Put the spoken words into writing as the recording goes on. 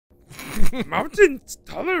Mountains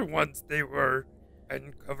taller once they were,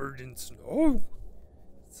 and covered in snow.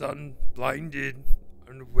 Sun blinded,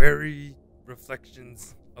 unwary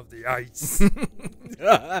reflections of the ice.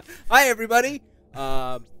 Hi, everybody.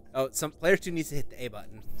 Some player 2 needs to hit the A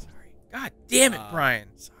button. Sorry. God damn it, Brian.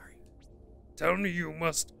 Sorry. Tell me you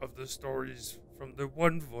must of the stories from the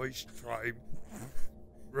One Voice tribe.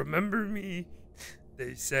 Remember me,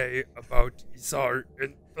 they say, about Isar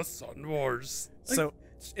and the Sun Wars. So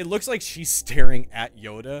it looks like she's staring at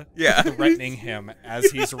Yoda, Yeah. threatening him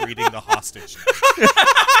as he's reading the hostage.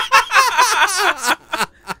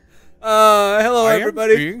 Hello,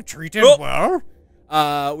 everybody. Being treated well.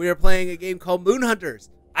 We are playing a game called Moon Hunters.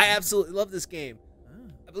 I absolutely love this game.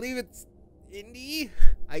 I believe it's indie.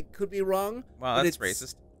 I could be wrong. Wow, but that's it's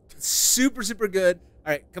racist. Super, super good.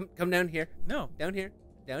 All right, come down here. No. Down here.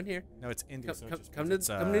 Down here. No, it's indie. Come- so come- just come means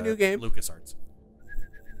to- it's, come to new game. LucasArts.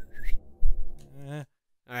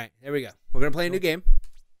 All right, here we go. We're gonna play a new game.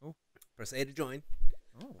 Oh. Press A to join.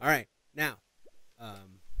 Oh. All right, now,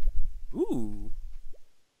 Ooh.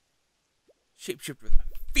 Shapeshifter with a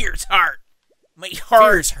fierce heart. My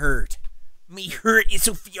heart. hurt. Me hurt is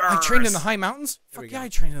so fierce. I trained in the high mountains? There we Fuck yeah, go. I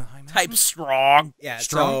trained in the high mountains. Type strong. yeah.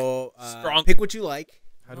 Strong? So Strong. pick what you like.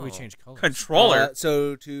 How do we change colors? Controller.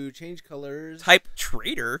 So to change colors, Type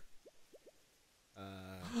trader.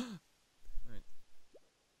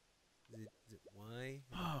 Is it Y?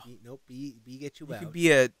 Oh. B, nope. B gets you You out.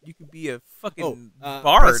 could be a fucking press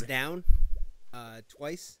bard. down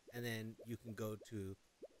twice, and then you can go to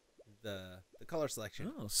the color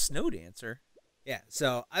selection. Oh, snow dancer. Yeah.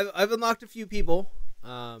 So I've unlocked a few people.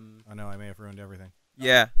 Oh no, I may have ruined everything.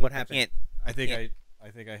 Yeah. What happened? Can't. I think Yeah. I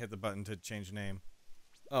think I hit the button to change name.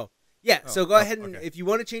 Yeah. Oh, So go ahead and okay. if you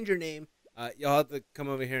want to change your name, you'll have to come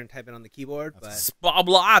over here and type it on the keyboard. That's Blah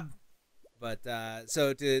blah. But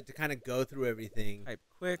so to kind of go through everything, Type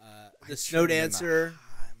quick. the snow trained in the dancer.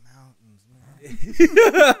 high mountains,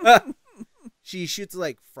 man. She shoots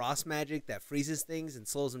like frost magic that freezes things and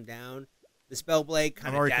slows them down. The Spellblade kind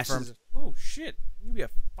I'm of already dashes. confirmed. Oh shit. You can be a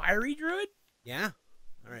fiery druid? Yeah.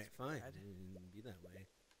 All right. Fine. Be that way.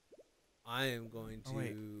 I am going to. Oh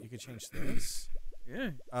wait, you could change this.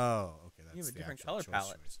 Yeah. Oh, okay, that's You have a the different actual color choice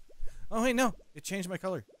palette. choice. Oh wait, no, it changed my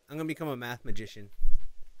color. I'm gonna become a math magician.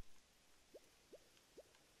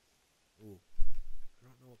 Ooh. I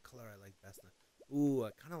don't know what color I like best now. Ooh,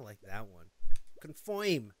 I kind of like that one.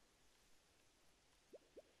 Conform.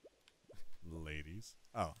 Ladies.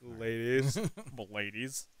 Oh, Ladies.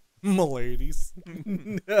 ladies. Ladies.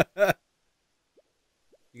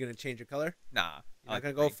 You gonna change your color? Nah. You're not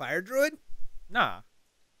gonna go fire druid? Nah.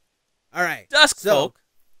 All right. Dusk So folk.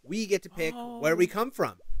 we get to pick where we come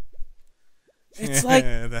from. It's like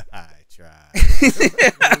the high tribe.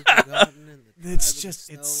 It's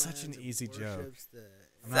it's such an easy joke.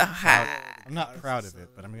 I'm The not, proud, high. I'm not proud of it,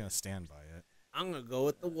 but I'm gonna stand by it. I'm gonna go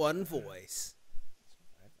with the one voice.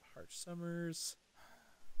 Harsh summers.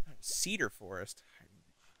 Cedar forest.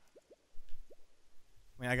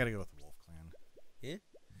 I mean, I gotta go with the Wolf Clan. Yeah?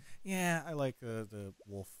 Yeah, I like the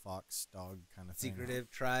wolf, fox, dog kind of thing.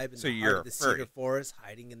 Secretive tribe in So the you're heart of the furry. cedar forest,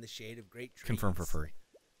 hiding in the shade of great trees. Confirmed for furry.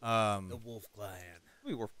 The Wolf Clan.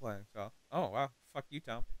 We were playing. So. Oh wow. Fuck you,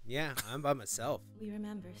 Tom. Yeah, I'm by myself. We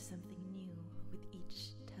remember something new with each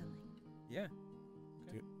telling. Yeah.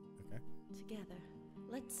 Okay. Together,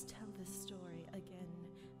 let's tell this story again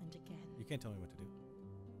and again You can't tell me what to do.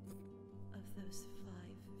 of those 5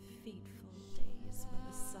 fateful days when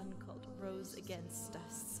the sun cult rose against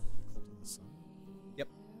us. Cult of the sun. Yep.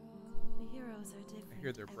 The heroes are different.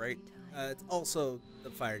 hear they're every bright. time. It's also the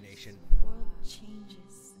Fire Nation. The world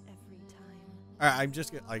changes every time. I'm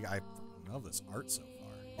just I love this art so far.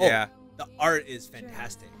 Oh, Yeah. The art is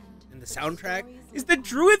fantastic. And the soundtrack? Is the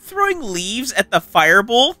druid throwing leaves at the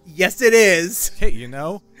fireball? Yes, it is. Hey, you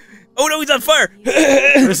know, Oh no, he's on fire!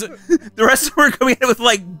 The rest of them are coming in with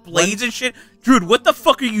like blades and shit. Druid, what the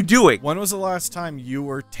fuck are you doing? when was the last time you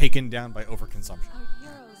were taken down by overconsumption? Our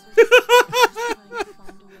heroes are trying to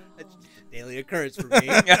find a way That's home. just a daily occurrence for me.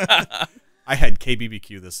 I had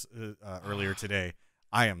KBBQ this earlier today.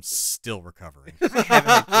 I am still recovering. I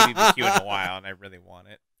haven't had KBBQ in a while, and I really want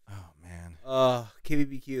it. Oh man.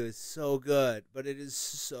 KBBQ is so good, but it is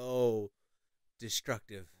so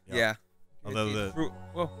destructive. Yep. Yeah. Although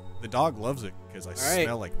Whoa. the dog loves it because I right.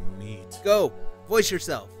 smell like meat. Go. Voice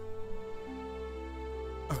yourself.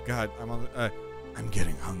 Oh God, I'm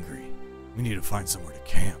getting hungry. We need to find somewhere to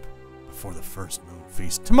camp before the first moon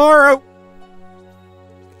feast tomorrow.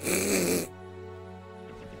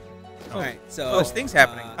 Alright, so Oh, there's things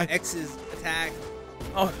happening. X is attack.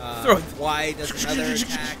 Oh, throw, Y does another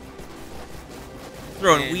attack.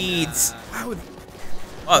 throwing and, weeds. How would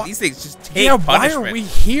Oh, these things just take Yeah, why punishment. are we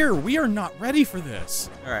here? We are not ready for this.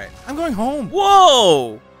 All right. I'm going home.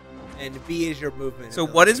 Whoa. And B is your movement. So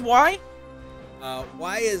what is Y?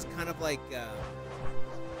 Y is kind of like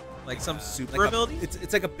Some super like ability?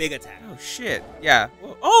 It's like a big attack. Oh shit! Yeah.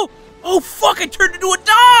 Whoa. Oh fuck! I turned into a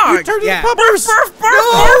dog. You turned Yeah. into puppers. Barf,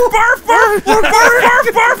 barf, barf, barf, barf, barf,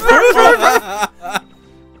 barf, barf, barf.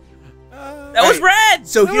 That was red.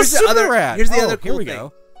 So That here's was the super other. rad. Here's the Oh, other cool here we thing.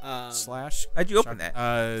 go. Um, Slash. How'd you open that?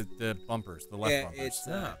 The bumpers, the left yeah, bumpers. it's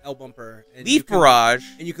L bumper. And Leaf you can- barrage,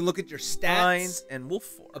 And you can look at your stats, lines, and wolf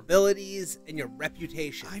form. abilities, and your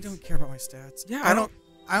reputation. I don't care about my stats. Yeah, I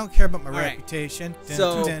don't care about my All right. reputation.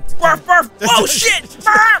 So- Barf, barf. Oh shit!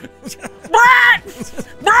 Barf! Brat!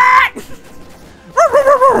 Brat!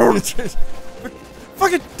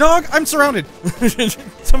 Fucking dog! I'm surrounded.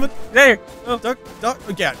 Someone, There. Oh. dog.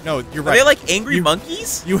 Yeah, no, you're Are right. they like angry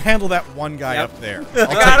monkeys? You handle that one guy Yep. up there. I'll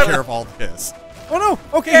got take him. care of all this. Oh no!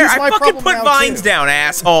 Okay, There, here's my I fucking problem put now, vines too. down,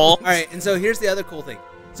 asshole. All right, and so here's the other cool thing.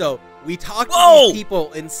 So we talked to Whoa! these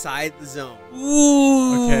people inside the zone.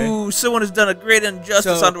 Ooh, Okay. someone has done a great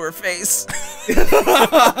injustice So- onto her face.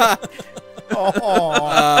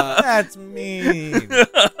 Oh, that's mean. You're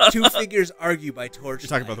Two figures argue by torch.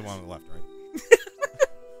 talking about the one on the left, right?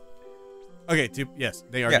 Okay, yes,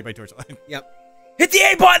 they argue Yeah. by torchlight. Yep. Hit the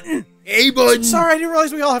A button! A button. Sorry, I didn't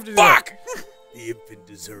realize we all have to do that. Fuck! The infant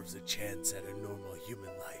deserves a chance at a normal human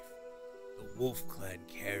life. The Wolf Clan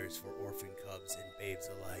cares for orphan cubs and babes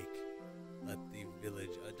alike. Let the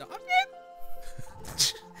village adopt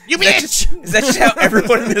it. You bitch! Is that just how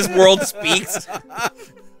everyone in this world speaks?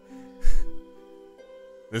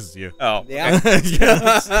 This is you. Oh. Yeah.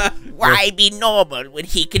 Yes. Why be normal when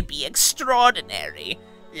he can be extraordinary?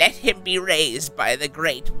 Let him be raised by the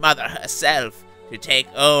great mother herself to take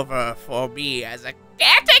over for me as a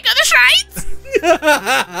caretaker of the shrines.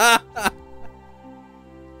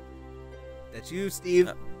 That's you,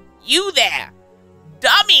 Steve. You there,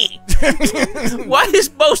 dummy! What is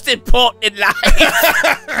most important in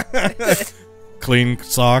life? Clean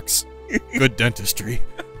socks, good dentistry.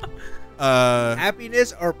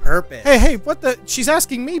 Happiness or purpose? Hey, what the? She's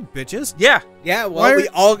asking me, bitches. Yeah, Yeah, Why well, are- we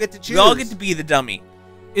all get to choose. we all get to be the dummy.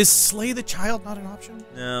 Is slay the child not an option?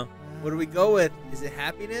 No. What do we go with? Is it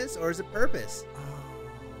happiness or is it purpose?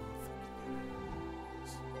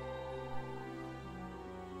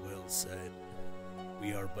 Well said.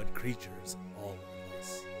 We are but creatures, all of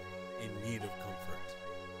us, in need of comfort.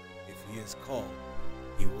 If he is called,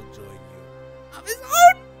 he will join you. Of his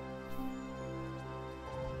own!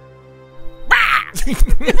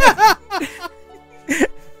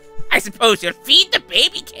 I suppose you'll feed the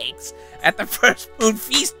baby cakes at the first moon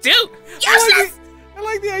feast too. Yes! I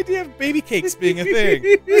like the idea of baby cakes being a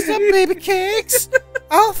thing. What's up, baby cakes?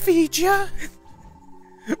 I'll feed ya.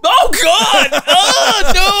 Oh God!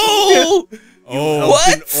 Oh no! Oh,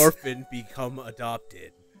 What? An orphan become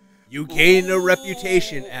adopted. You gain a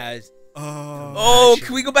reputation as Oh,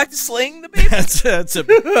 can we go back to slaying the baby? that's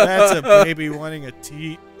a baby wanting a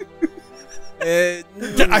teat. I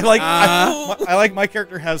like my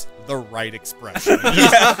character has the right expression. Like,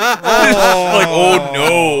 oh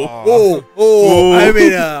no. Oh, I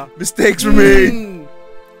mean, Mistakes were made. All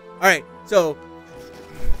right, so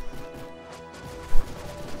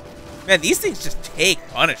Man, these things just take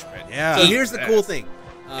punishment. Yeah. so here's the cool thing.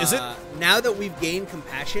 Is it? Now that we've gained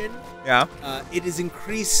compassion, Yeah. it has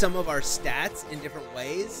increased some of our stats in different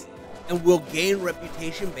ways, and we'll gain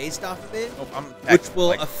reputation based off of it, Oh, I'm which will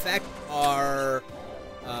like, affect our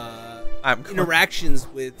I'm interactions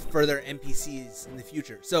with further NPCs in the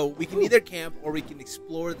future. So we can either camp or we can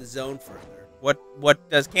explore the zone further. What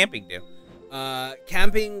does camping do?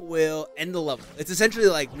 Camping will end the level. It's essentially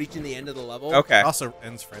like reaching the end of the level. Okay. Also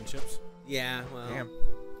ends friendships. Yeah. Well. Damn.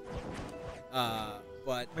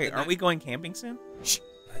 But Wait, aren't we going camping soon?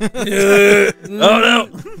 Oh no,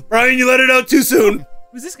 Brian, you let it out too soon.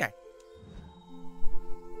 who's this guy?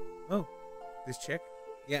 Oh, this chick.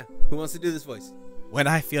 Yeah. Who wants to do this voice? When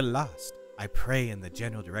I feel lost, I pray in the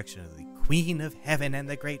general direction of the Queen of Heaven and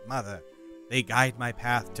the Great Mother. They guide my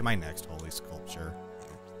path to my next holy sculpture.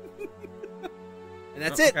 And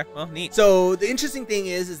that's Oh, it. Okay. Well, neat. So the interesting thing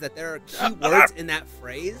is that there are key words in that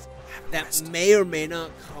phrase that may or may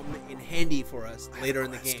not come in handy for us later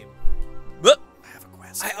in the game. Look, I have a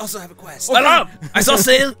quest. I also have a quest. alarm! I saw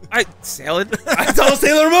salad. I saw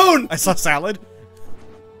Sailor Moon. I saw salad.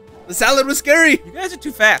 The salad was scary. You guys are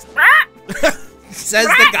too fast. Says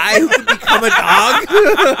the guy who can become a dog.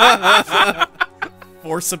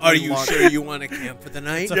 Forcibly Are you launched. sure you want to camp for the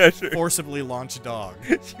night? It's a forcibly launched dog.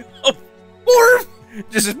 Or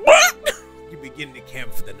just You begin to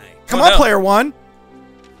camp for the night. Come Oh, on, no. player one.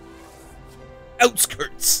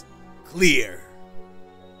 outskirts. Clear.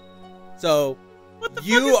 So, What the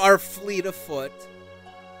you fuck are fleet of foot.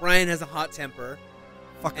 Brian has a hot temper.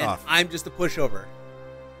 Fuck And off. I'm just a pushover.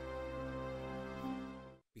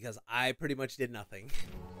 Because I pretty much did nothing.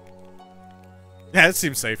 Yeah, it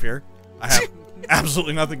seems safe here. I have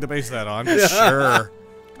absolutely nothing to base that on. Sure.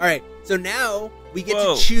 Alright, so now we get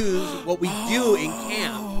Whoa. to choose what we do in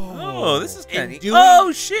camp. Oh, this is kind And of doing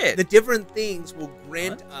Oh shit. The different things will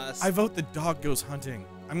grant us. I vote the dog goes hunting.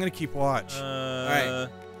 I'm gonna keep watch. Alright.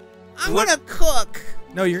 I'm gonna cook.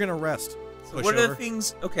 No, you're gonna rest. Push What are the over.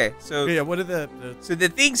 things? Okay, so Yeah, what are the so the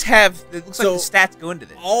things have. It looks So- like the stats go into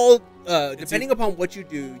this. All depending upon what you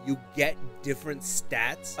do, you get different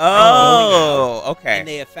stats. Oh, okay. And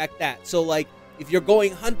they affect that. So like if you're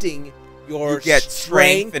going hunting, your You get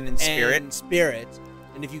strength strength and spirit.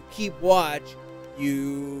 and if you keep watch,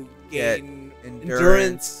 you Get gain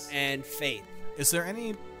endurance. and faith. Is there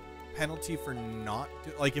any penalty for not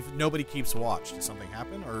like if nobody keeps watch? Does something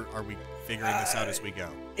happen, or are we figuring this out as we go?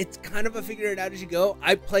 It's kind of a figure it out as you go.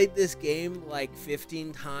 I played this game like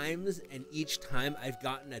 15 times, and each time I've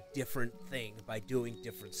gotten a different thing by doing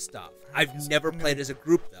different stuff. I've never played as a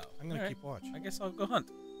group though. I'm gonna Alright. keep watch. I guess I'll go hunt.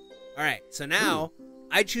 All right, so now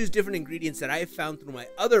I choose different ingredients that I've found through my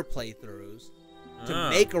other playthroughs to Ah.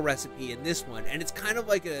 make a recipe in this one, and it's kind of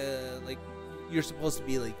like you're supposed to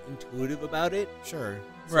be like intuitive about it. Sure.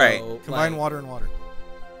 Right. So, Combine like, water and water.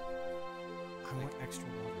 I want extra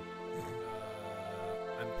water.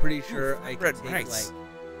 I'm pretty sure I can bread take rice. like.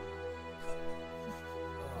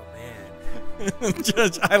 Oh man.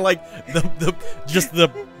 Just, I like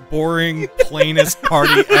the boring, plainest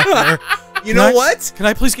party ever. You know what? Can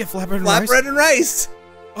I please get flatbread and rice? Flatbread and rice.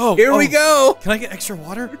 Oh, Here we go. Can I get extra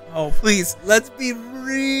water? Oh, please. Let's be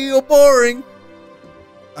real boring.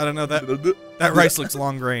 I don't know that rice looks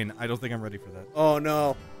long grain. I don't think I'm ready for that. Oh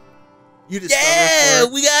no. You discover Yeah,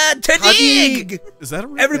 for we got Tadig. Tadig. Is that a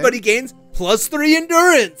real Everybody thing? gains +3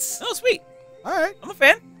 endurance. Oh, sweet. All right. I'm a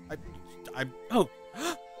fan. I I go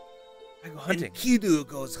And hunting. Kidu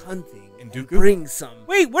goes hunting And and Dooku? brings some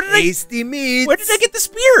Wait, what did I? tasty meats. Where did I get the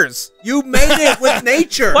spears? You made it with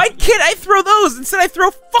nature. Why can't I throw those? Instead, I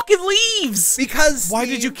throw fucking leaves. Because why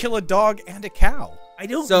did you Steve, kill a dog and a cow? I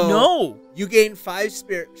don't So- know. you gain 5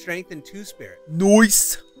 spirit strength and 2 spirit,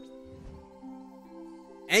 Nice.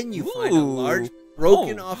 and you find a Ooh. large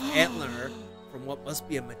broken Oh. off antler from what must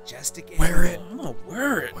be a majestic Wear animal. it. I'm gonna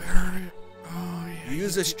wear it. Oh You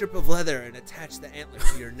use a strip of leather and attach the antler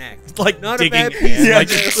to your neck. Like Not a digging bad piece, in,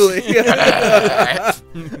 like- actually.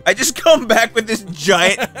 I just come back with this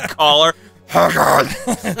giant collar.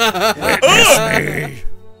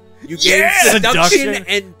 You gain Yeah! seduction Seduction.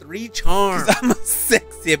 and 3 charm. I'm a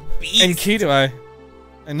sexy beast. And Keto,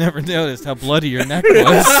 I never noticed how bloody your neck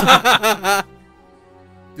was.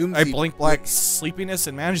 I blink black sleepiness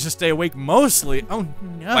and managed to stay awake mostly. Oh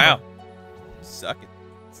no! Wow. Suck it.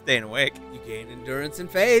 Staying awake. You gain endurance and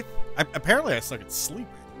faith. Apparently, I suck at sleeping.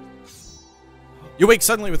 You wake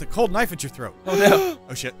suddenly with a cold knife at your throat. Oh no.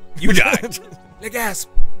 Oh shit! You died. The gasp.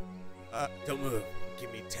 Uh, Don't move.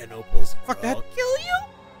 Give me 10 opals. Fuck or that. I'll kill you.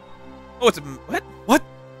 Oh, it's a what? What?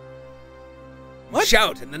 You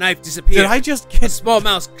shout, and the knife disappears. Did I just A get? small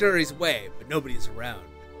mouse scurries away, but nobody's around.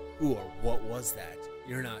 Who or what was that?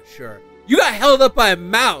 You're not sure. You got held up by a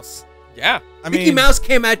mouse. Yeah. I Mickey mean, Mouse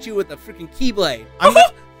came at you with a freaking keyblade.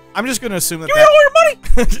 I'm just gonna assume that. Give me all your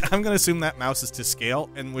money. I'm gonna assume that mouse is to scale,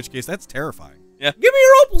 in which case that's terrifying. Give me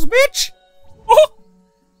your opals, bitch. Oh.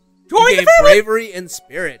 You Join the gain family. bravery and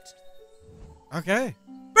spirit. Okay.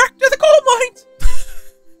 Back to the coal mines.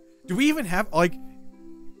 Do we even have like?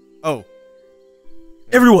 Oh,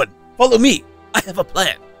 Everyone, follow me. I have a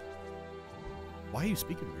plan. why are you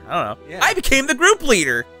speaking weird? I don't know. Yeah. I became the group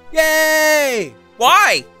leader. Yay!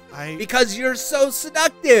 Why? Because you're so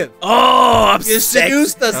seductive. Oh, I'm You sick.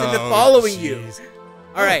 seduced us into following you. jeez.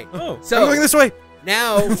 All right. Oh. I'm So going this way.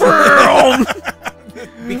 now,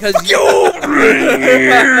 because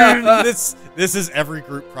This is every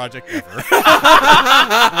group project ever.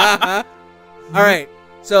 All right.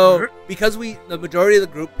 So because the majority of the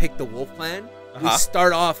group picked the Wolf Clan, we Uh-huh.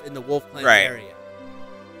 start off in the Wolf Clan Right. area.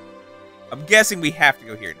 I'm guessing we have to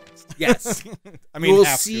go here next. Yes. I mean, we'll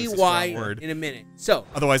have to see is a strong why word. in a minute. So,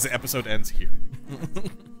 Otherwise, the episode ends here.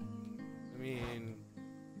 I mean,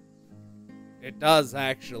 it does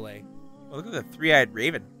actually. Oh, look at the three-eyed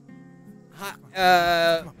raven.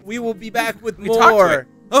 We will be back with We can talk to more. it.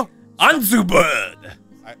 Oh, Anzubird.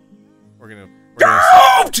 We're gonna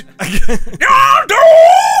Don't! No,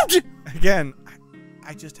 don't! again.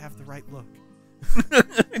 I just have the right look.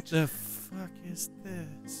 The fuck is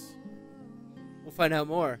this? We'll find out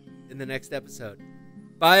more in the next episode.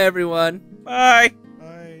 Bye, everyone. Bye.